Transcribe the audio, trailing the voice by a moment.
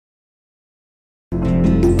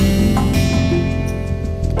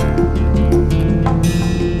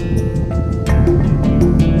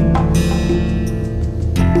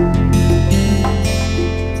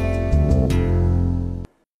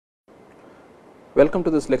Welcome to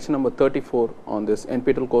this lecture number 34 on this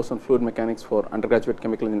NPTEL course on fluid mechanics for undergraduate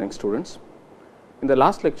chemical engineering students. In the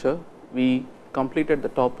last lecture, we completed the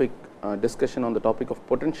topic discussion on the topic of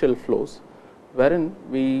potential flows, wherein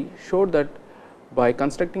we showed that by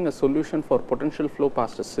constructing a solution for potential flow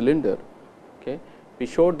past a cylinder, okay, we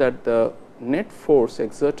showed that the net force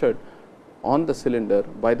exerted on the cylinder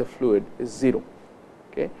by the fluid is 0.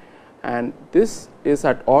 Okay, and this is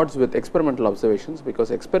at odds with experimental observations,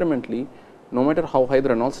 because experimentally, no matter how high the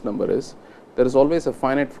Reynolds number is, there is always a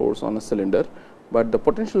finite force on a cylinder, but the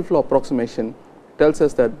potential flow approximation tells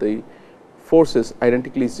us that the force is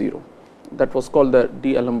identically 0. That was called the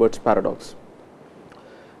D'Alembert's paradox.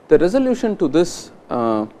 The resolution to this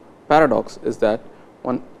paradox is that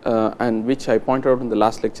one, and which I pointed out in the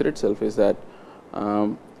last lecture itself, is that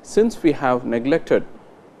since we have neglected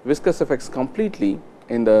viscous effects completely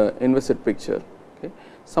in the inviscid picture, okay,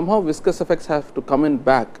 somehow viscous effects have to come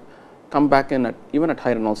back in at even at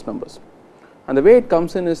high Reynolds numbers, and the way it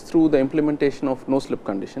comes in is through the implementation of no slip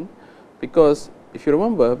condition. Because if you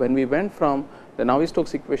remember, when we went from the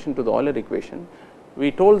Navier-Stokes equation to the Euler equation,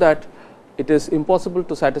 we told that it is impossible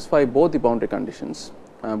to satisfy both the boundary conditions,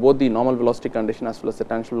 both the normal velocity condition as well as the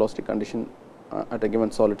tangential velocity condition at a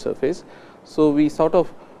given solid surface. So we sort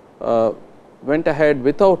of went ahead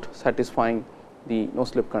without satisfying the no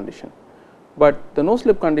slip condition, but the no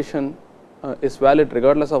slip condition is valid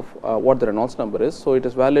regardless of what the Reynolds number is. So it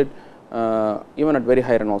is valid even at very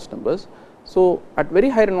high Reynolds numbers. So at very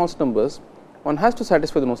high Reynolds numbers, one has to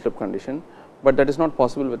satisfy the no slip condition, but that is not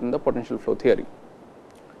possible within the potential flow theory.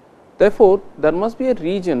 Therefore, there must be a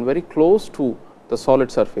region very close to the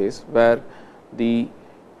solid surface where the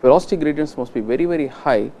velocity gradients must be very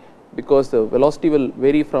high, because the velocity will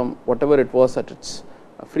vary from whatever it was at its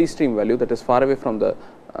free stream value, that is far away from the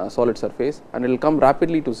solid surface, and it will come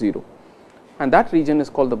rapidly to 0. And that region is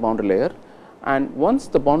called the boundary layer, and once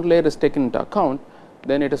the boundary layer is taken into account,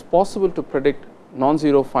 then it is possible to predict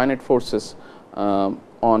non-zero finite forces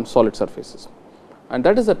on solid surfaces, and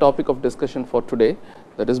that is the topic of discussion for today,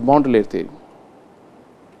 that is boundary layer theory.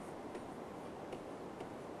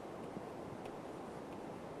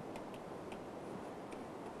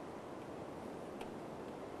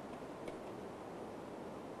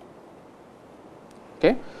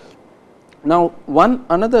 Okay. Now, one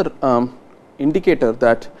another indicator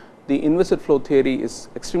that the inviscid flow theory is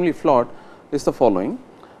extremely flawed is the following.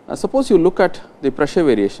 Suppose you look at the pressure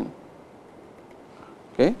variation.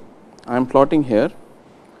 Okay, I am plotting here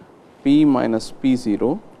P minus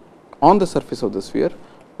P0 on the surface of the sphere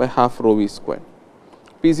by half rho v squared.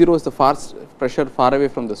 P0 is the pressure far away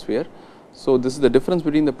from the sphere. So this is the difference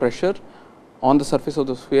between the pressure on the surface of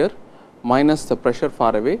the sphere minus the pressure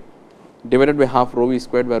far away, divided by half rho v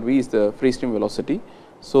squared, where v is the free stream velocity.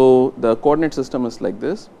 So the coordinate system is like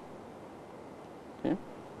this. Okay.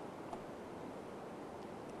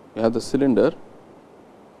 You have the cylinder,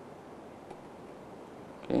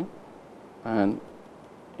 okay, and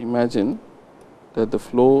imagine that the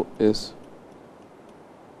flow is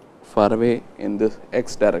far away in this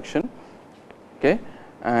x direction, okay,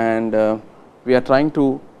 and we are trying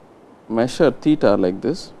to measure theta like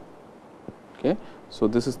this. Okay. So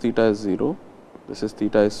this is theta is 0, this is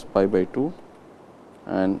theta is pi by 2,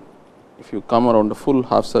 and if you come around a full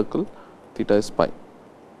half circle, theta is pi.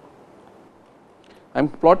 I am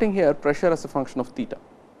plotting here pressure as a function of theta.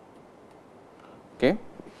 Okay.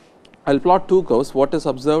 I will plot two curves, what is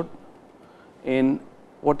observed in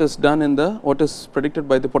what is done in the what is predicted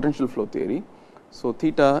by the potential flow theory. So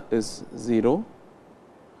theta is 0,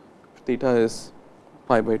 theta is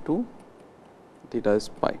pi by 2, theta is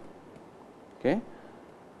pi. Okay.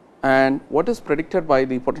 And what is predicted by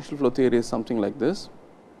the potential flow theory is something like this.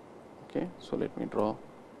 Okay. So let me draw.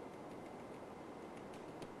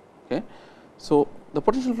 Okay. So the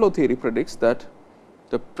potential flow theory predicts that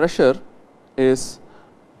the pressure is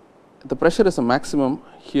a maximum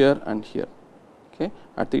here and here, okay,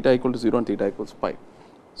 at theta equal to 0 and theta equals pi.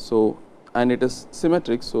 So and it is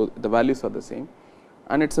symmetric, so the values are the same,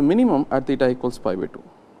 and it is a minimum at theta equals pi by 2.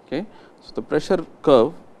 Okay. So the pressure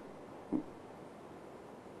curve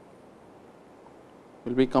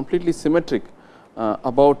will be completely symmetric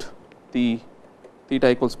about the theta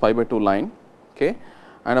equals pi by 2 line. Okay.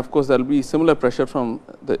 And of course, there will be similar pressure from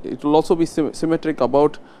the, it will also be symmetric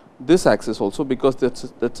about this axis also, because that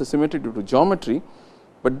is a symmetry due to geometry,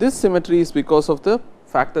 but this symmetry is because of the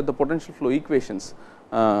fact that the potential flow equations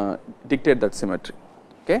dictate that symmetry.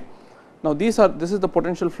 Okay. Now, this is the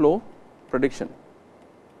potential flow prediction.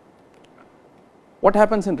 What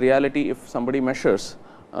happens in reality if somebody measures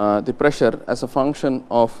the pressure as a function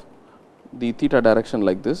of the theta direction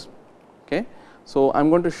like this? Okay. So, I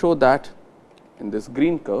am going to show that in this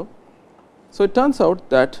green curve. So, it turns out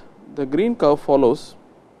that the green curve follows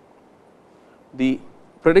the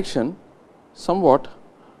prediction somewhat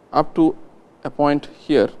up to a point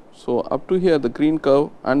here. So, up to here the green curve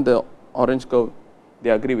and the orange curve, they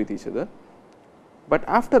agree with each other, but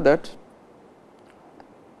after that,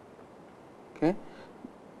 okay,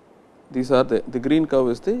 these are the green curve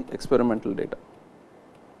is the experimental data.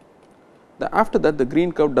 After that, the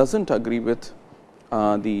green curve does not agree with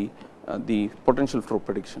the potential flow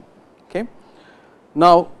prediction. Okay.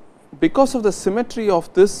 Now, because of the symmetry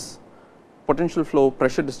of this potential flow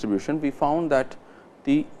pressure distribution, we found that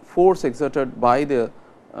the force exerted by the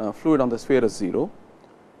fluid on the sphere is 0,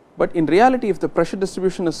 but in reality if the pressure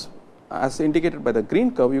distribution is as indicated by the green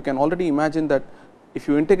curve, you can already imagine that if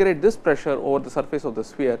you integrate this pressure over the surface of the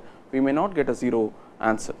sphere, we may not get a 0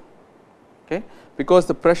 answer, okay, because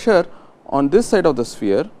the pressure on this side of the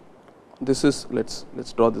sphere, this is let's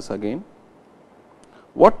draw this again.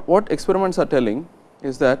 What experiments are telling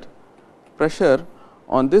is that pressure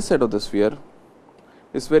on this side of the sphere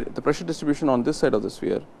is the pressure distribution on this side of the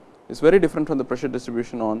sphere is very different from the pressure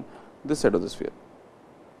distribution on this side of the sphere.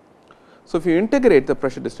 So, if you integrate the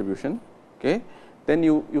pressure distribution, okay, then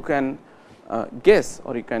you can guess,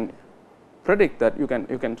 or you can predict that you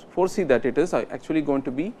can foresee that it is actually going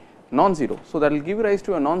to be non-zero. So, that will give rise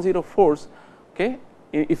to a non-zero force, okay,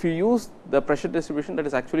 if you use the pressure distribution that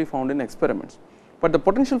is actually found in experiments. But the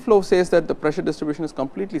potential flow says that the pressure distribution is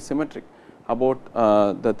completely symmetric about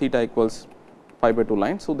the theta equals pi by 2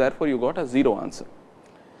 line. So, therefore, you got a 0 answer.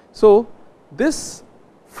 So, this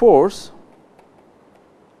force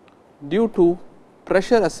due to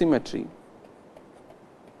pressure asymmetry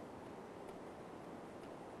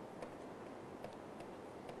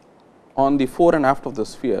on the fore and aft of the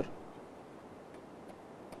sphere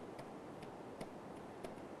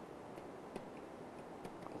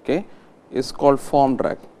okay, is called form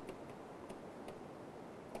drag.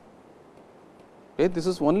 Okay, this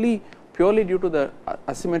is only purely due to the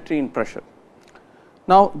asymmetry in pressure.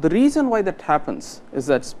 Now, the reason why that happens is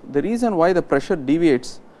that the reason why the pressure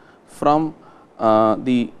deviates from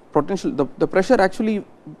the potential, the pressure actually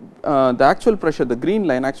the actual pressure, the green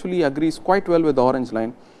line actually agrees quite well with the orange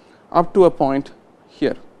line up to a point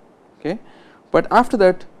here, okay, but after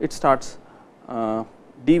that it starts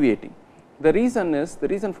deviating. The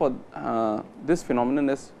reason for this phenomenon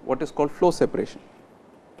is what is called flow separation.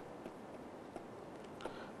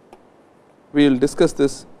 We will discuss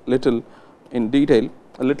this little in detail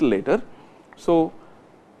a little later. So,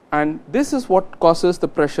 and this is what causes the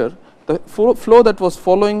pressure, the flow that was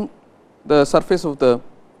following the surface of the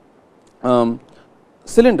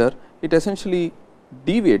cylinder, it essentially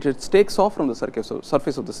deviates, it takes off from the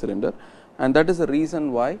surface of the cylinder, and that is the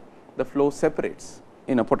reason why the flow separates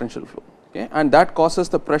in a potential flow, okay, and that causes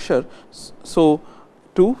the pressure so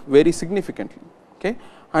to vary significantly, okay,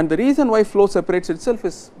 and the reason why flow separates itself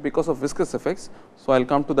is because of viscous effects. So, I will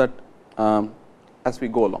come to that as we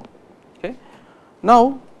go along. Okay.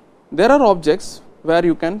 Now, there are objects where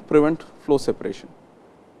you can prevent flow separation.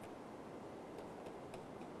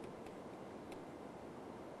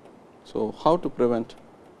 So, how to prevent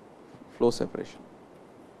flow separation?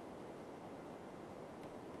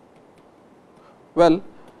 Well,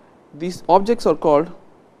 these objects are called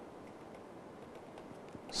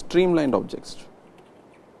streamlined objects.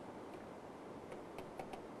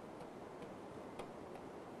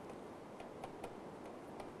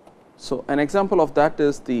 So, an example of that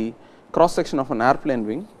is the cross section of an airplane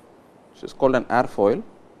wing, which is called an airfoil.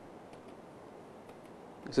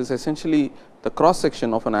 This is essentially the cross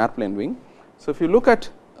section of an airplane wing. So, if you look at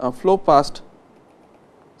a flow past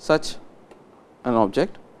such an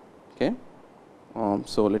object, okay,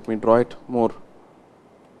 so let me draw it more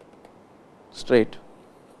straight.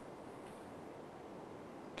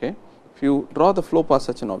 Okay. If you draw the flow past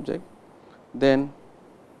such an object, then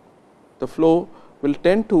the flow will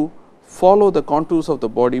tend to follow the contours of the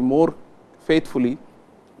body more faithfully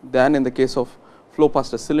than in the case of flow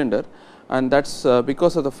past a cylinder, and that is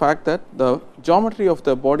because of the fact that the geometry of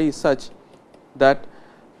the body is such that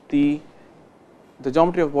the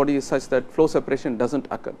geometry of body is such that flow separation does not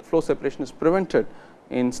occur. Flow separation is prevented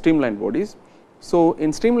in streamlined bodies. So,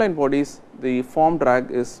 in streamlined bodies the form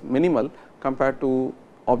drag is minimal compared to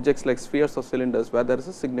objects like spheres or cylinders where there is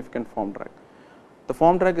a significant form drag. The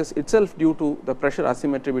form drag is itself due to the pressure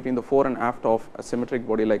asymmetry between the fore and aft of a symmetric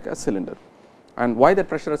body like a cylinder, and why that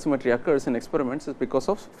pressure asymmetry occurs in experiments is because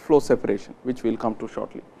of flow separation, which we will come to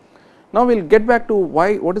shortly. Now, we will get back to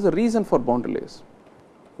what is the reason for boundary layers.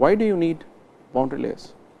 Why do you need boundary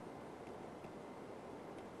layers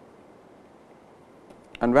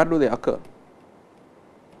and where do they occur?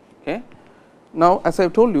 Okay. Now, as I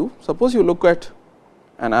have told you, suppose you look at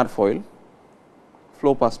an airfoil,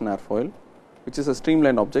 flow past an airfoil, which is a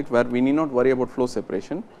streamlined object where we need not worry about flow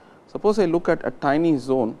separation. Suppose I look at a tiny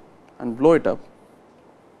zone and blow it up,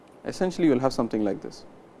 essentially you will have something like this.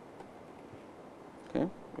 Okay. You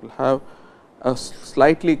will have a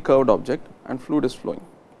slightly curved object and fluid is flowing.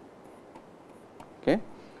 Okay.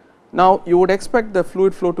 Now, you would expect the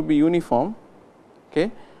fluid flow to be uniform,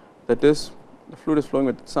 okay, that is the fluid is flowing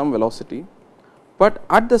with some velocity, but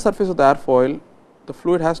at the surface of the airfoil the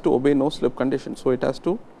fluid has to obey no slip condition. So, it has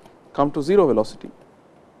to come to 0 velocity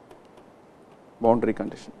boundary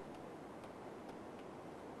condition.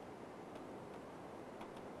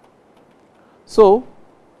 So,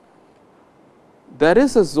 there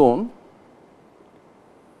is a zone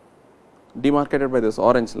demarcated by this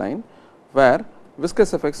orange line where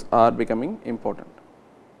viscous effects are becoming important,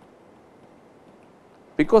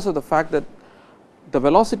 because of the fact that the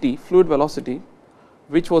velocity, fluid velocity,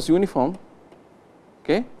 which was uniform,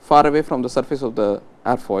 okay, far away from the surface of the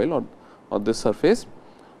airfoil or this surface,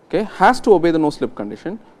 okay, has to obey the no slip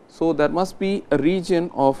condition. So, there must be a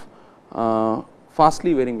region of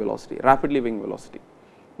fastly varying velocity, rapidly varying velocity.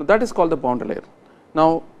 Now, that is called the boundary layer.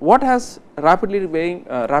 Now, what has rapidly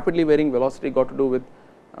varying velocity got to do with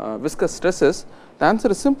viscous stresses? The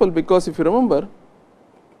answer is simple, because if you remember,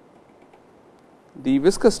 the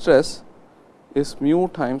viscous stress is mu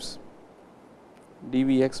times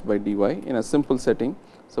dvx by dy in a simple setting.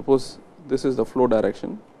 Suppose this is the flow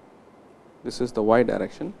direction, this is the y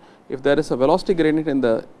direction. If there is a velocity gradient in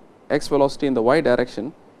the x velocity in the y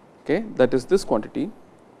direction, okay, that is this quantity.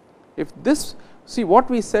 If this, see what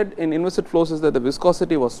we said in inviscid flows is that the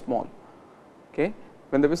viscosity was small. Okay.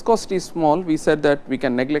 When the viscosity is small, we said that we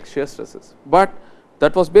can neglect shear stresses, but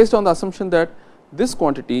that was based on the assumption that this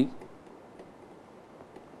quantity,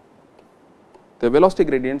 the velocity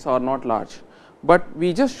gradients are not large. But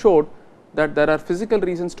we just showed that there are physical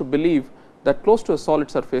reasons to believe that close to a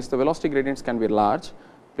solid surface the velocity gradients can be large,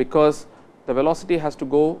 because the velocity has to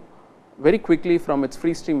go very quickly from its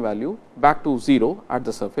free stream value back to 0 at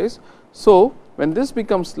the surface. So, when this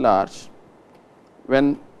becomes large,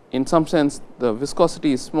 when in some sense the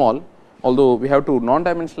viscosity is small, although we have to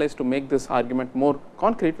non-dimensionalize to make this argument more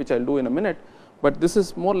concrete, which I will do in a minute, but this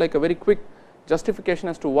is more like a very quick justification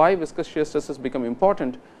as to why viscous shear stresses become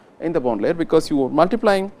important in the bound layer, because you are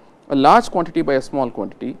multiplying a large quantity by a small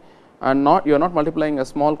quantity and you are not multiplying a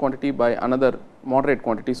small quantity by another moderate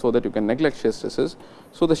quantity, so that you can neglect shear stresses.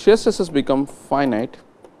 So, the shear stresses become finite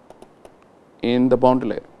in the boundary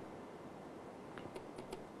layer.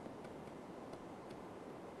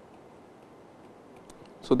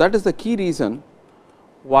 So, that is the key reason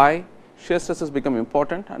why shear stresses become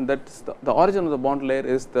important, and that is the origin of the boundary layer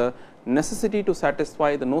is the necessity to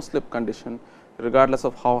satisfy the no slip condition regardless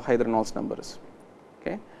of how high the Reynolds number is.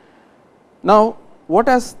 Okay. Now, what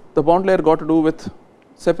has the boundary layer got to do with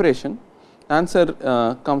separation? The answer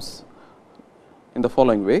comes in the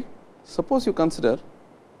following way. Suppose you consider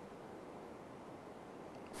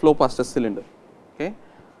flow past a cylinder. Okay.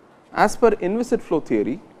 As per inviscid flow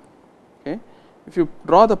theory, okay, if you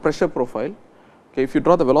draw the pressure profile, okay, if you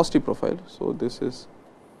draw the velocity profile, so this is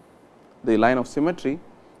the line of symmetry.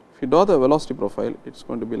 If you draw the velocity profile, it is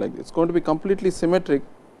going to be like this. It is going to be completely symmetric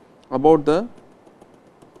about the,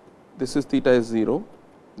 this is theta is 0,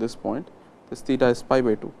 this point, this theta is pi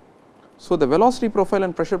by 2. So, the velocity profile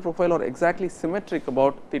and pressure profile are exactly symmetric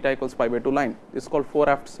about theta equals pi by 2 line. This is called fore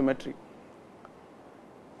aft symmetry.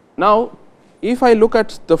 Now, if I look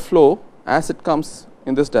at the flow as it comes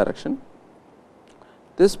in this direction,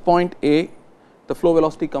 this point A, the flow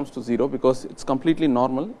velocity comes to 0 because it is completely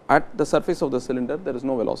normal. At the surface of the cylinder there is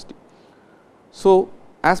no velocity. So,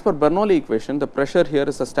 as per Bernoulli equation, the pressure here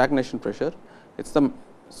is a stagnation pressure. It's the,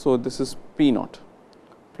 so this is P naught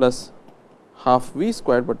plus half V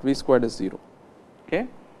squared, but V squared is 0. Okay.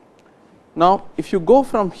 Now, if you go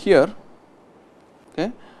from here,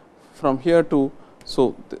 okay, from here to,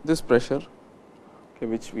 so this pressure, okay,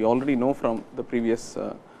 which we already know from the previous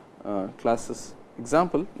classes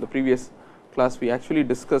example, the previous class we actually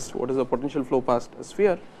discussed what is the potential flow past a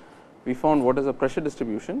sphere. We found what is the pressure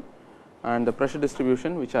distribution, and the pressure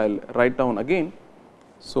distribution which I will write down again.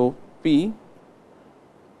 So, P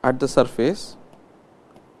at the surface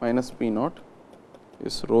minus P naught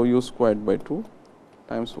is rho u squared by 2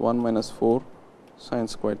 times 1 minus 4 sin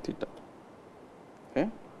squared theta. Okay.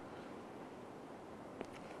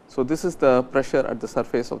 So, this is the pressure at the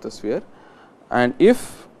surface of the sphere, and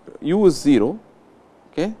if u is 0,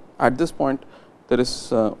 okay, at this point there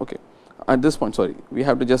is okay, at this point, sorry, we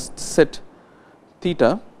have to just set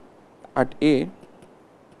theta at A,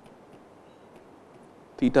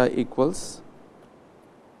 theta equals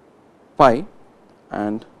pi,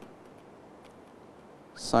 and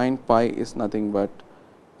sin pi is nothing but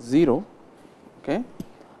 0. Okay.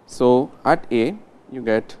 So, at A you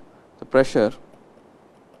get the pressure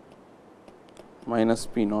minus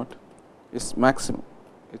P naught is maximum,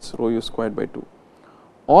 it is rho u squared by 2.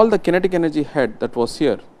 All the kinetic energy head that was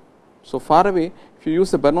here. So, far away, if you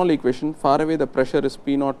use the Bernoulli equation, far away the pressure is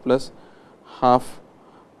P naught plus half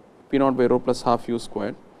P naught by rho plus half u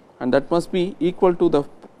squared, and that must be equal to the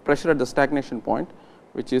pressure at the stagnation point,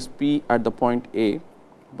 which is P at the point A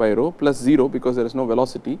by rho plus 0, because there is no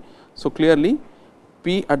velocity. So, clearly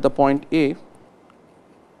P at the point A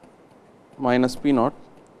minus P naught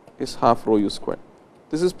is half rho u squared.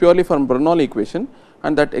 This is purely from Bernoulli equation,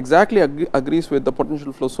 and that exactly agrees with the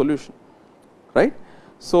potential flow solution, right.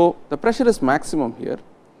 So, the pressure is maximum here.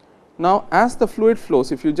 Now, as the fluid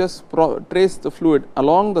flows, if you just trace the fluid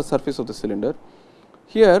along the surface of the cylinder,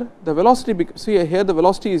 here the velocity, see here the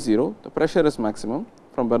velocity is 0, the pressure is maximum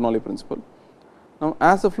from Bernoulli principle. Now,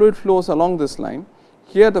 as the fluid flows along this line,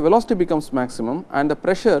 here the velocity becomes maximum and the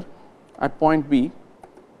pressure at point B,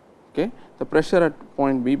 okay, the pressure at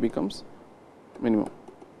point B becomes minimum.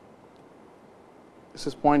 This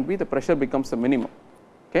is point B, the pressure becomes the minimum.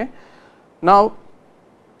 Okay. Now,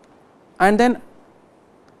 and then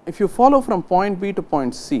if you follow from point B to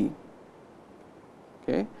point C,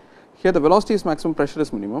 okay, here the velocity is maximum, pressure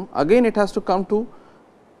is minimum, again it has to come to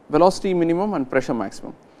velocity minimum and pressure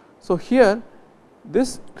maximum. So, here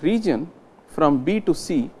this region from B to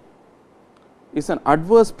C is an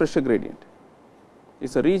adverse pressure gradient, it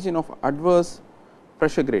is a region of adverse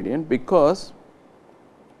pressure gradient, because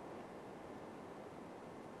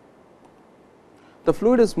the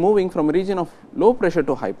fluid is moving from a region of low pressure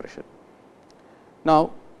to high pressure.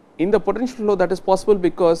 Now, in the potential flow that is possible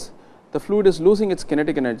because the fluid is losing its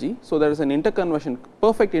kinetic energy. So, there is an interconversion,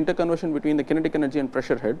 perfect interconversion between the kinetic energy and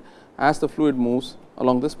pressure head as the fluid moves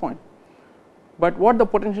along this point. But what the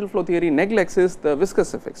potential flow theory neglects is the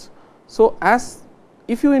viscous effects. So, as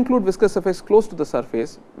if you include viscous effects close to the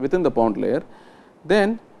surface within the bound layer,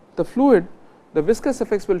 then the fluid, the viscous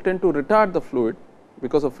effects will tend to retard the fluid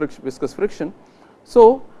because of viscous friction.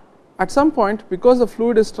 So, at some point, because the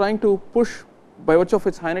fluid is trying to push by virtue of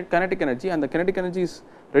its kinetic energy, and the kinetic energy is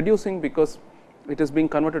reducing because it is being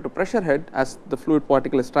converted to pressure head as the fluid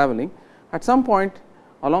particle is traveling, at some point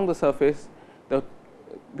along the surface,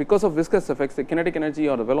 because of viscous effects, the kinetic energy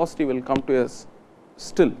or the velocity will come to a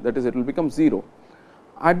still, that is, it will become 0.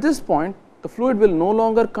 At this point, the fluid will no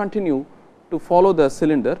longer continue to follow the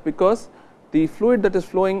cylinder, because the fluid that is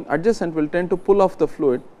flowing adjacent will tend to pull off the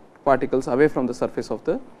fluid particles away from the surface of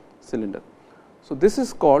the cylinder. So, this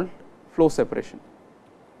is called flow separation,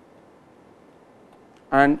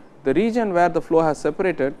 and the region where the flow has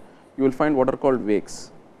separated, you will find what are called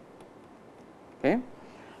wakes. Okay.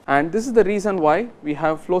 And this is the reason why we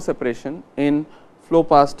have flow separation in flow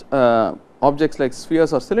past objects like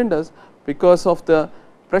spheres or cylinders, because of the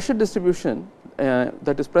pressure distribution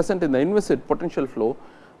that is present in the inviscid potential flow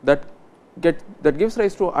that gives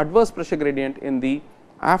rise to adverse pressure gradient in the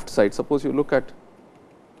aft side. Suppose you look at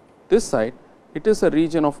this side, it is a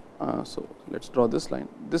region of so let us draw this line,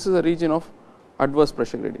 this is a region of adverse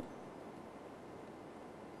pressure gradient.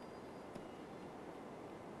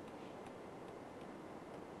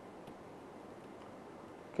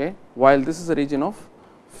 Okay, while this is a region of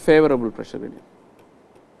favorable pressure gradient.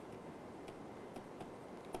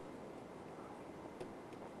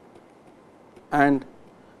 And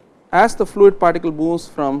as the fluid particle moves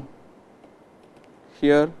from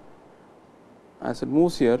here, as it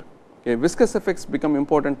moves here, okay, viscous effects become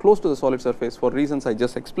important close to the solid surface for reasons I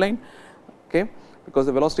just explained, okay, because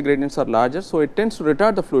the velocity gradients are larger. So, it tends to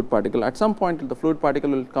retard the fluid particle. At some point the fluid particle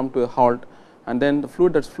will come to a halt, and then the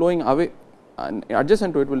fluid that is flowing away and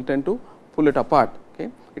adjacent to it will tend to pull it apart.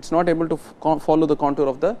 Okay. It is not able to follow the contour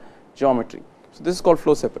of the geometry. So, this is called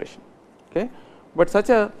flow separation. Okay. But such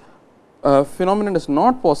a phenomenon is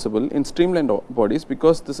not possible in streamlined bodies,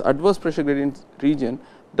 because this adverse pressure gradient region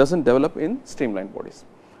does not develop in streamlined bodies.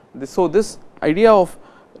 So, this idea of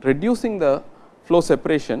reducing the flow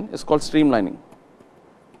separation is called streamlining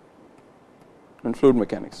in fluid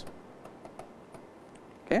mechanics.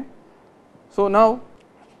 Okay. So, now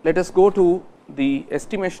let us go to the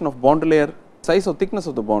estimation of boundary layer size or thickness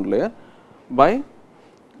of the boundary layer by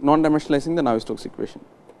non-dimensionalizing the Navier-Stokes equation.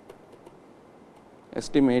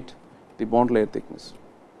 Estimate the boundary layer thickness.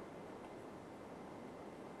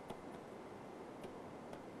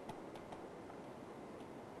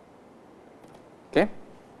 Okay.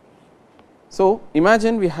 So,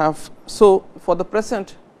 imagine we have, so for the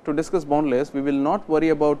present, to discuss boundary layers, we will not worry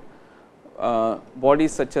about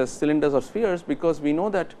bodies such as cylinders or spheres, because we know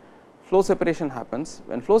that flow separation happens.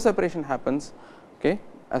 When flow separation happens, okay,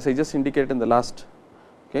 as I just indicated in the last,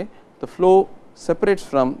 okay, the flow separates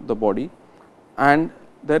from the body, and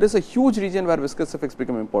there is a huge region where viscous effects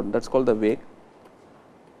become important, that is called the wake.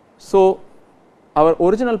 So, our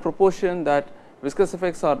original proposition that viscous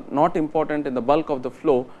effects are not important in the bulk of the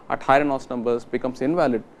flow at higher Reynolds numbers becomes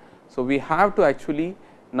invalid. So, we have to actually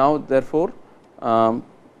now therefore,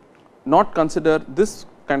 not consider this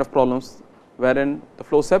kind of problems wherein the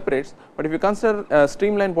flow separates, but if you consider a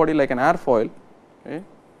streamlined body like an airfoil, okay,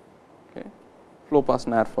 flow past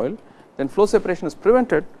an airfoil, then flow separation is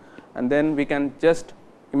prevented, and then we can just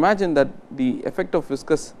imagine that the effect of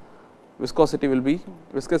viscosity will be,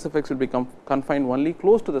 viscous effects will become confined only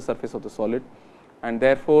close to the surface of the solid, and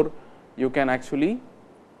therefore, you can actually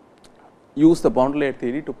use the boundary layer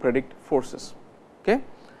theory to predict forces. Okay.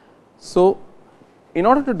 So, in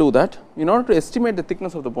order to do that, in order to estimate the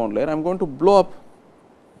thickness of the boundary layer, I am going to blow up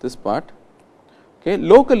this part. Okay.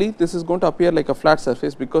 Locally, this is going to appear like a flat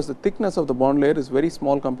surface, because the thickness of the boundary layer is very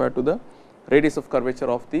small compared to the radius of curvature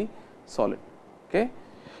of the solid. Okay.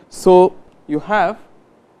 So, you have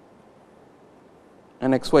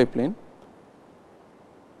an xy plane,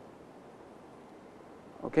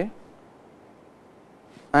 okay,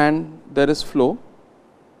 and there is flow,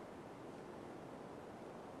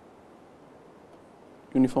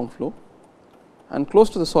 uniform flow, and close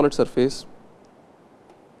to the solid surface,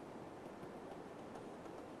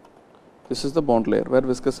 this is the boundary layer where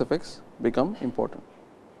viscous effects become important.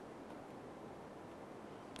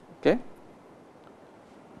 Okay.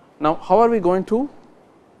 Now, how are we going to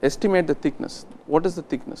estimate the thickness? What is the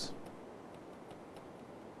thickness?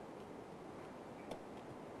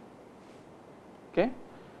 Okay.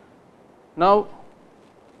 Now,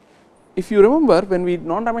 if you remember, when we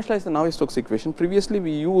non-dimensionalized the Navier-Stokes equation, previously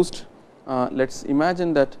we used, let us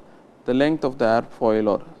imagine that the length of the airfoil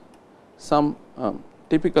or some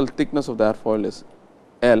typical thickness of the airfoil is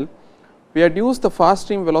L. We had used the fast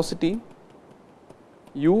stream velocity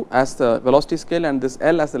u as the velocity scale and this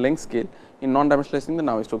L as the length scale in non-dimensionalizing the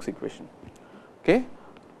Navier-Stokes equation. Okay.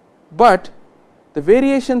 But the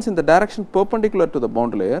variations in the direction perpendicular to the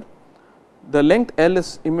boundary layer, the length L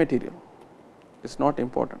is immaterial, it is not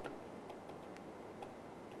important.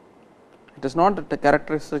 It is not the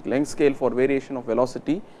characteristic length scale for variation of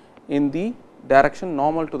velocity in the direction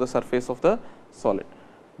normal to the surface of the solid.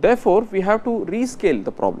 Therefore, we have to rescale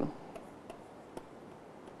the problem.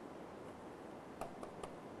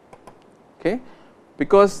 Okay,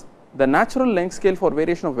 because the natural length scale for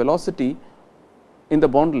variation of velocity in the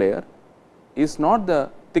boundary layer is not the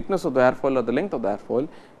thickness of the airfoil or the length of the airfoil,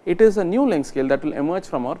 it is a new length scale that will emerge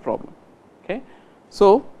from our problem. Okay.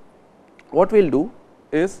 So, what we will do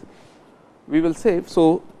is we will say,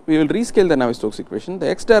 so we will rescale the Navier-Stokes equation, the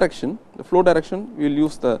x direction, the flow direction, we will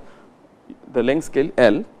use the length scale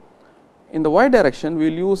L. In the y direction, we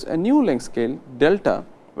will use a new length scale delta,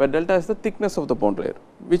 where delta is the thickness of the boundary layer,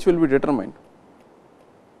 which will be determined.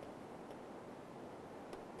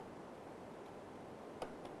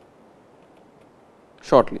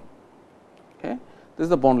 Shortly. Okay. This is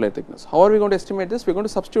the boundary layer thickness. How are we going to estimate this? We are going to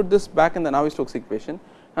substitute this back in the Navier-Stokes equation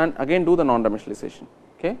and again do the non-dimensionalization.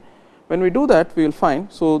 Okay. When we do that, we will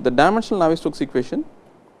find, so the dimensional Navier-Stokes equation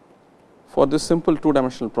for this simple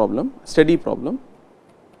 2-dimensional problem, steady problem,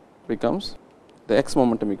 becomes the x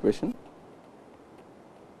momentum equation,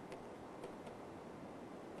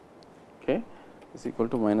 okay, is equal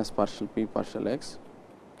to minus partial p partial x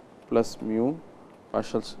plus mu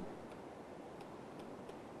partial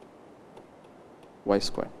y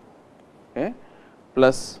square, okay,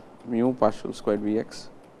 plus mu partial squared Vx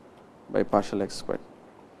by partial x squared.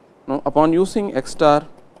 Now, upon using x star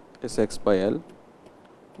is x by L,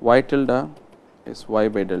 y tilde is y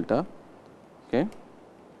by delta, okay,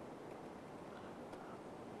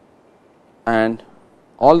 and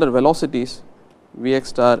all the velocities Vx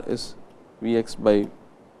star is Vx by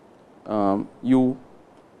u,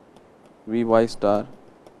 Vy star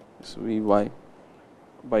is Vy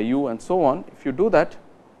by u, and so on. If you do that,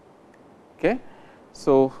 okay,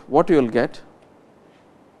 so what you will get?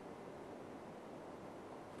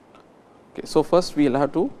 Okay, so first we will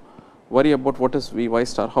have to worry about what is Vy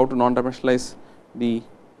star, how to non-dimensionalize the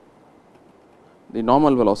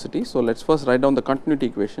normal velocity. So, let us first write down the continuity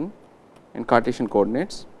equation in Cartesian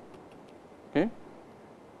coordinates. Okay.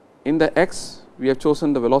 In the x, we have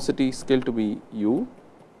chosen the velocity scale to be u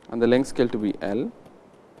and the length scale to be L,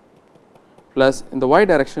 plus in the y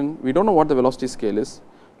direction we do not know what the velocity scale is,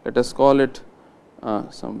 let us call it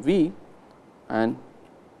some v, and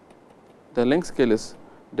the length scale is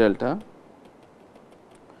delta.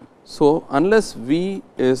 So, unless v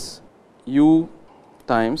is u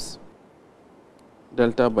times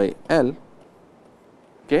delta by L,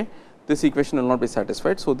 okay, this equation will not be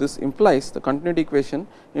satisfied. So, this implies, the continuity equation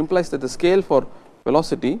implies that the scale for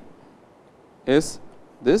velocity is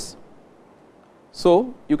this.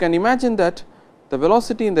 So, you can imagine that the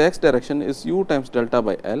velocity in the x direction is u times delta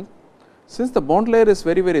by L. Since the bond layer is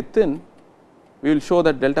very thin, we will show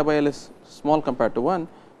that delta by L is small compared to 1.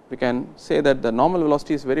 We can say that the normal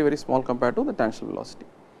velocity is very small compared to the tangential velocity.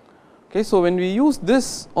 Okay, so, when we use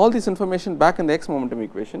this, all this information back in the x momentum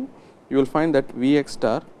equation, you will find that V x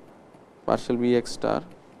star partial V x star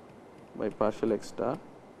by partial x star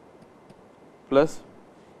plus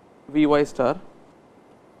V y star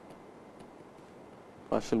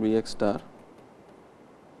partial V x star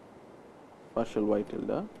partial y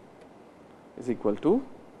tilde is equal to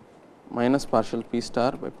minus partial P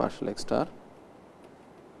star by partial x star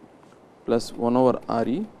plus 1 over R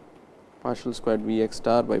e partial squared V x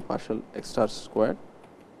star by partial x star squared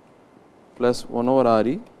plus 1 over R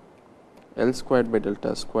e L squared by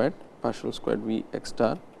delta squared partial squared V x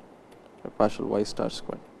star by partial y star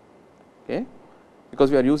squared. Okay. Because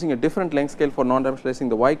we are using a different length scale for non-dimensionalizing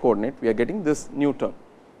the y coordinate, we are getting this new term.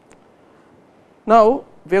 Now,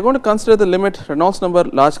 we are going to consider the limit Reynolds number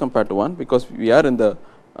large compared to 1, because we are in the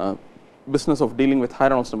business of dealing with high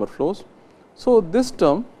Reynolds number flows. So, this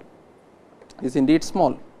term is indeed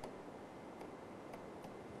small,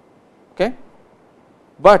 okay.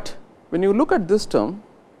 But when you look at this term,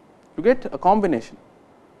 you get a combination.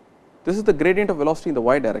 This is the gradient of velocity in the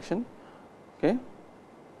y direction, okay.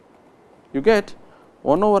 You get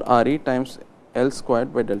 1 over R e times L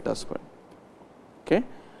squared by delta squared, okay.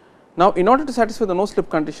 Now, in order to satisfy the no slip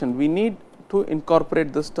condition, we need to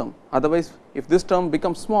incorporate this term, otherwise if this term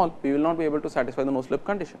becomes small, we will not be able to satisfy the no slip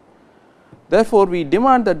condition. Therefore, we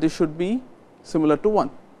demand that this should be similar to 1,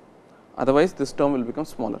 otherwise this term will become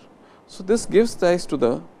smaller. So, this gives rise to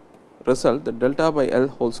the result that delta by L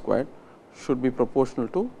whole squared should be proportional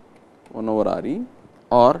to 1 over R e,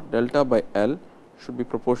 or delta by L should be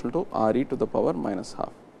proportional to R e to the power minus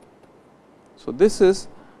half. So, this is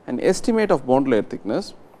an estimate of bond layer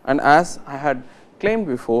thickness, and as I had claimed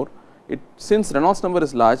before, it since Reynolds number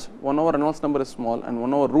is large, 1 over Reynolds number is small and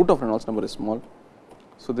 1 over root of Reynolds number is small.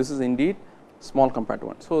 So, this is indeed small compared to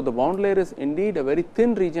 1. So, the bond layer is indeed a very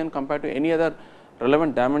thin region compared to any other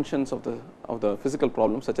relevant dimensions of the physical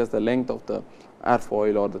problem, such as the length of the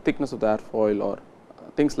airfoil or the thickness of the airfoil or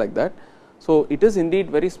things like that. So, it is indeed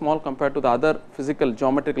very small compared to the other physical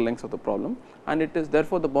geometrical lengths of the problem, and it is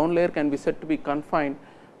therefore, the bound layer can be said to be confined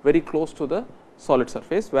very close to the solid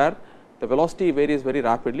surface, where the velocity varies very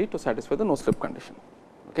rapidly to satisfy the no slip condition.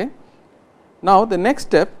 Okay. Now, the next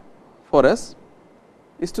step for us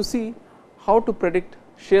is to see how to predict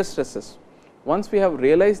shear stresses. Once we have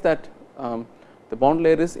realized that the bound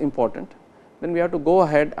layer is important, then we have to go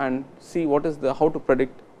ahead and see what is the how to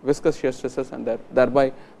predict viscous shear stresses, and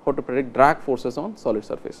thereby how to predict drag forces on solid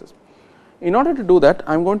surfaces. In order to do that,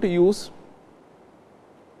 I am going to use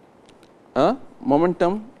a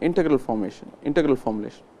momentum integral formulation.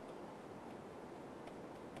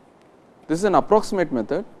 This is an approximate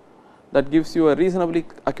method that gives you a reasonably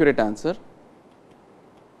accurate answer.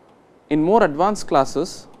 In more advanced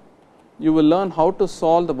classes, you will learn how to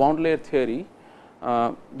solve the bound layer theory,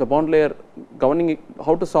 the bound layer governing,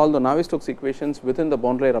 how to solve the Navier-Stokes equations within the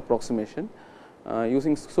bound layer approximation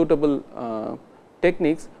using suitable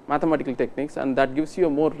techniques, mathematical techniques, and that gives you a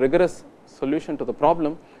more rigorous solution to the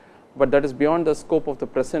problem, but that is beyond the scope of the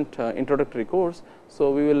present introductory course.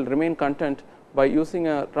 So, we will remain content by using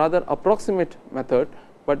a rather approximate method,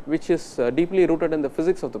 but which is deeply rooted in the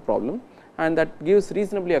physics of the problem, and that gives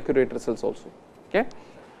reasonably accurate results also. Okay.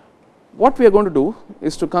 What we are going to do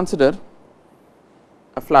is to consider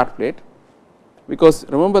a flat plate, because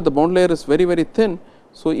remember the bound layer is very thin.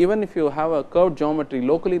 So, even if you have a curved geometry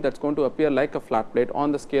locally, that is going to appear like a flat plate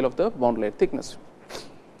on the scale of the bound layer thickness.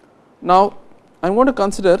 Now, I am going to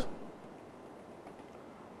consider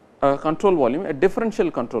a control volume, a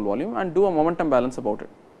differential control volume, and do a momentum balance about it.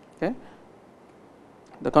 Okay.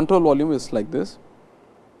 The control volume is like this,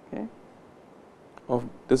 okay, of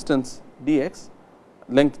distance dx,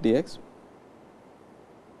 length dx,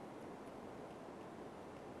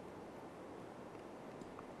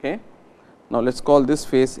 okay. Now, let us call this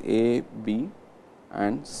face A, B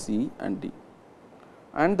and C and D,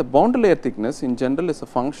 and the bound layer thickness in general is a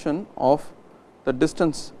function of the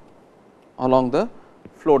distance along the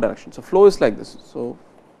flow direction. So, flow is like this. So,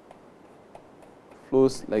 flow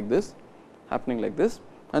is like this, happening like this,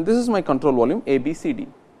 and this is my control volume A, B, C, D.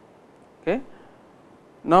 Okay.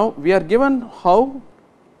 Now, we are given how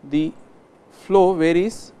the flow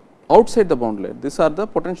varies outside the bound layer. These are the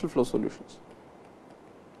potential flow solutions.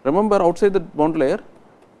 Remember, outside the boundary layer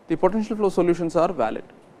the potential flow solutions are valid.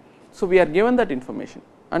 So, we are given that information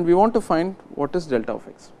and we want to find what is delta of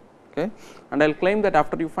x, okay. And I will claim that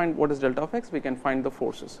after you find what is delta of x, we can find the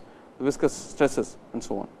forces, the viscous stresses and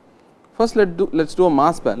so on. First let us do a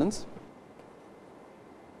mass balance.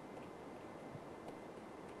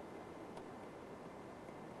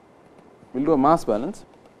 We will do a mass balance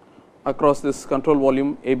across this control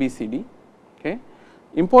volume ABCD. Okay.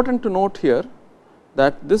 Important to note here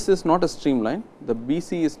that this is not a streamline, the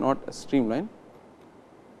BC is not a streamline,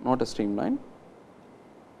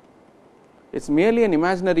 it is merely an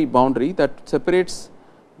imaginary boundary that separates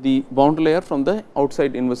the boundary layer from the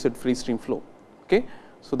outside inviscid free stream flow. Okay.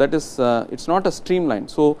 So, that is it is not a streamline.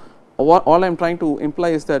 So, all I am trying to imply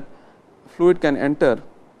is that fluid can enter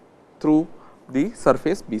through the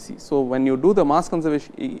surface BC. So, when you do the mass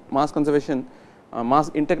conservation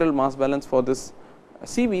integral mass balance for this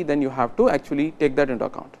CV, then you have to actually take that into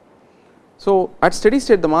account. So, at steady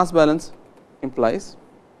state the mass balance implies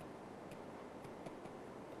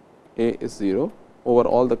A is 0 over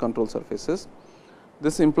all the control surfaces.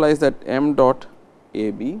 This implies that m dot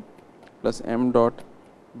AB plus m dot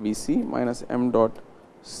BC minus m dot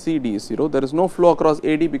CD is 0. There is no flow across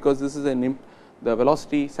AD because this is the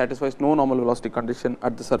velocity satisfies no normal velocity condition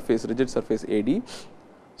at the surface, rigid surface AD.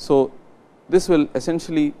 So, this will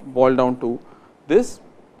essentially boil down to this.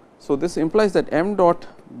 So, this implies that m dot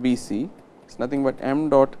BC is nothing but m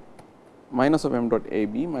dot minus of m dot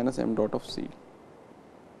AB minus m dot of CD,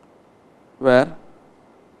 where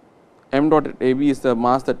m dot AB is the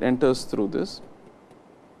mass that enters through this,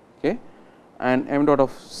 okay, and m dot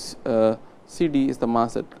of CD is the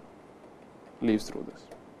mass that leaves through this.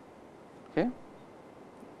 Okay.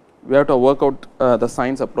 We have to work out the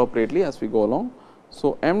signs appropriately as we go along.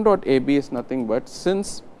 So, m dot AB is nothing but,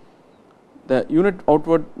 since the unit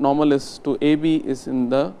outward normal is to AB is in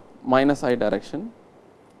the minus I direction,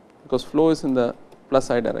 because flow is in the plus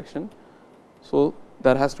I direction. So,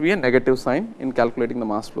 there has to be a negative sign in calculating the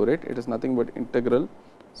mass flow rate. It is nothing but integral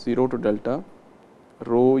 0 to delta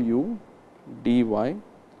rho u dy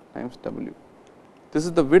times w. This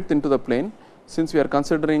is the width into the plane. Since we are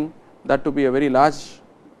considering that to be a very large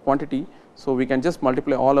quantity, so we can just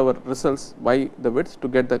multiply all our results by the width to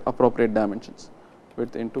get the appropriate dimensions,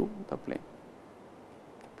 width into the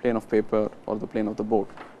plane of paper or the plane of the board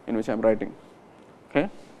in which I am writing. Okay.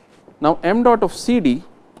 Now, m dot of CD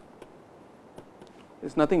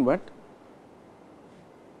is nothing but,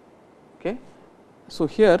 okay. So,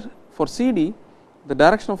 here for CD the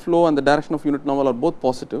direction of flow and the direction of unit normal are both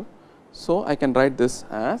positive. So, I can write this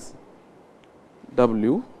as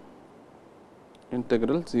W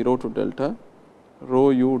integral 0 to delta rho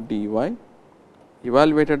u dy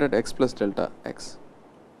evaluated at x plus delta x,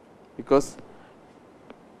 because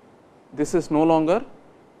this is no longer,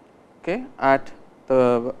 okay, at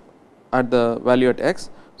the value at x.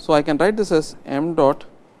 So, I can write this as m dot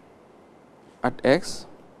at x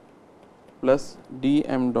plus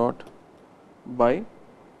dm dot by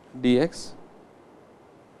dx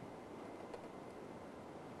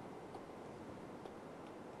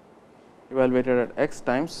evaluated at x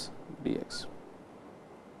times dx.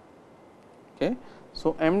 Okay.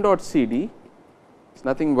 So, m dot CD is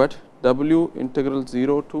nothing but W integral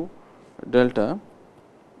 0 to delta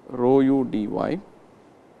rho u dy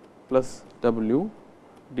plus W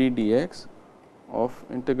d dx of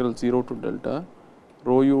integral 0 to delta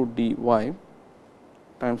rho u dy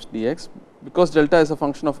times dx. Because delta is a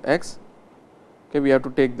function of x, okay, we have to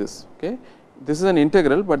take this. Okay. This is an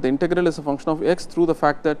integral, but the integral is a function of x through the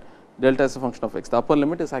fact that delta is a function of x. The upper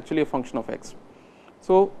limit is actually a function of x.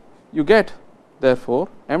 So, you get therefore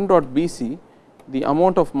m dot BC, the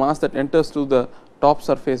amount of mass that enters through the top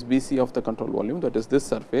surface BC of the control volume, that is this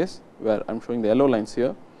surface where I am showing the yellow lines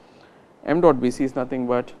here. M dot BC is nothing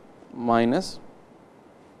but minus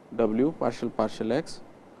W partial x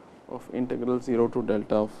of integral 0 to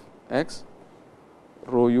delta of x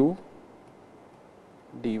rho u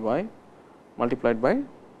dy multiplied by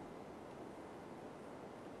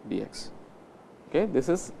dx. Okay. This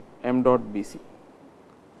is m dot BC.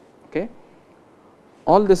 Okay.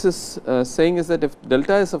 All this is saying is that if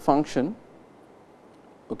delta is a function,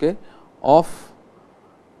 okay, of,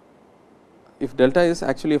 if delta is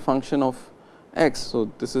actually a function of x, so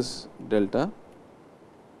this is delta,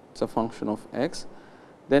 it is a function of x,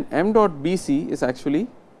 then m dot BC is actually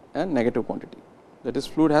a negative quantity, that is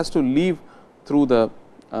fluid has to leave through the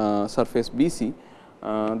surface BC.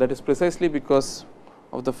 That is precisely because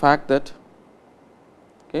of the fact that,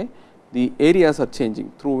 okay, the areas are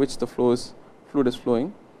changing through which the fluid is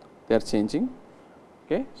flowing, they are changing.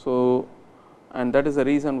 Okay. So, and that is the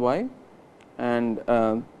reason why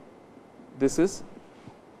and this is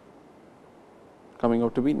coming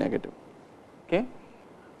out to be negative. Okay.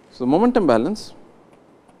 So, momentum balance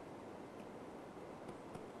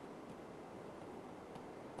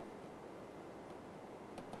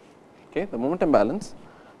the momentum balance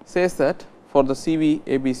says that for the CV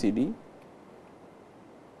ABCD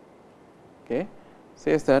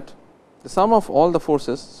says that the sum of all the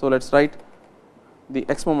forces. So, let us write the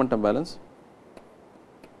x momentum balance,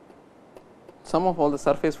 sum of all the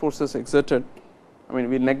surface forces exerted. I mean,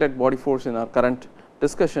 we will neglect body force in our current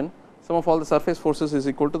discussion. Sum of all the surface forces is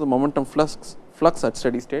equal to the momentum flux at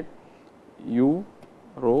steady state u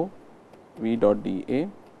rho v dot dA.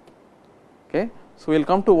 Okay. So, we will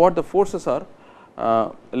come to what the forces are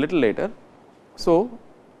a little later. So,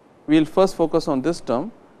 we will first focus on this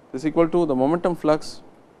term. This is equal to the momentum flux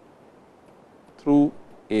through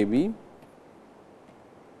AB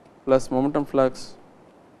plus momentum flux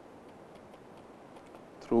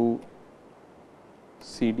through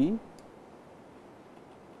CD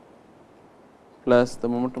plus the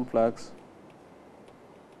momentum flux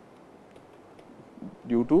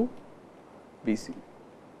due to BC.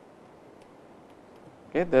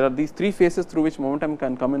 Okay. There are these three phases through which momentum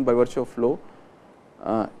can come in by virtue of flow,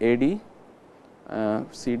 AD,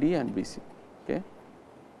 CD and BC. Okay.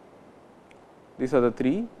 These are the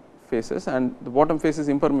three phases, and the bottom phase is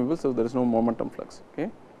impermeable. So, there is no momentum flux.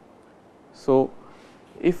 Okay. So,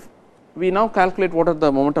 if we now calculate what are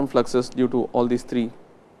the momentum fluxes due to all these three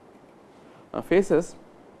phases,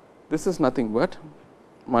 this is nothing but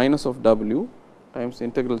minus of W times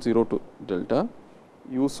integral 0 to delta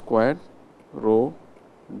u squared rho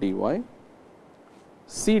dy.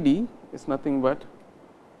 CD is nothing but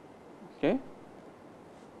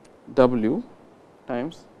W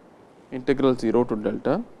times integral 0 to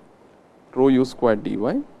delta rho u squared dy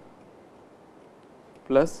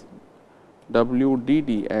plus W d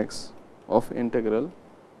dx of integral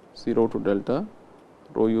 0 to delta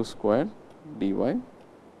rho u squared dy,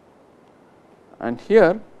 and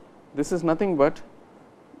here this is nothing but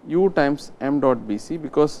u times m dot BC,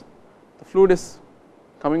 because the fluid is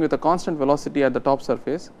coming with a constant velocity at the top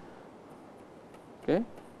surface. Okay.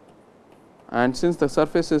 And since the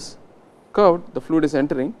surface is curved, the fluid is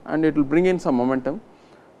entering and it will bring in some momentum.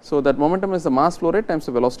 So, that momentum is the mass flow rate times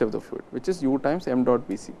the velocity of the fluid, which is u times m dot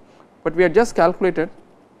BC. But we had just calculated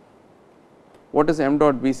what is m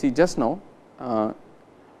dot BC just now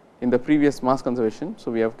in the previous mass conservation.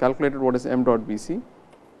 So, we have calculated what is m dot BC,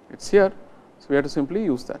 it is here. So, we have to simply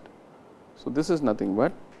use that. So, this is nothing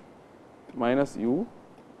but minus u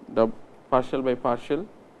partial by partial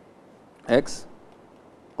x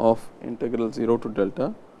of integral 0 to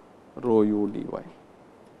delta rho u dy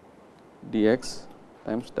dx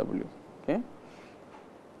times W. Okay.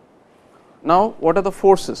 Now, what are the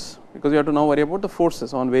forces? Because you have to now worry about the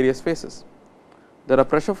forces on various phases. There are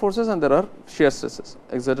pressure forces and there are shear stresses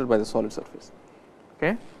exerted by the solid surface.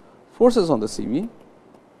 Okay. Forces on the CV.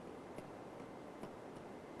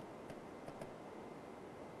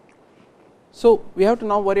 So, we have to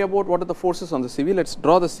now worry about what are the forces on the CV. Let us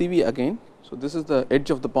draw the CV again. So, this is the edge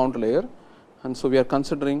of the bound layer, and so we are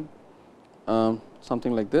considering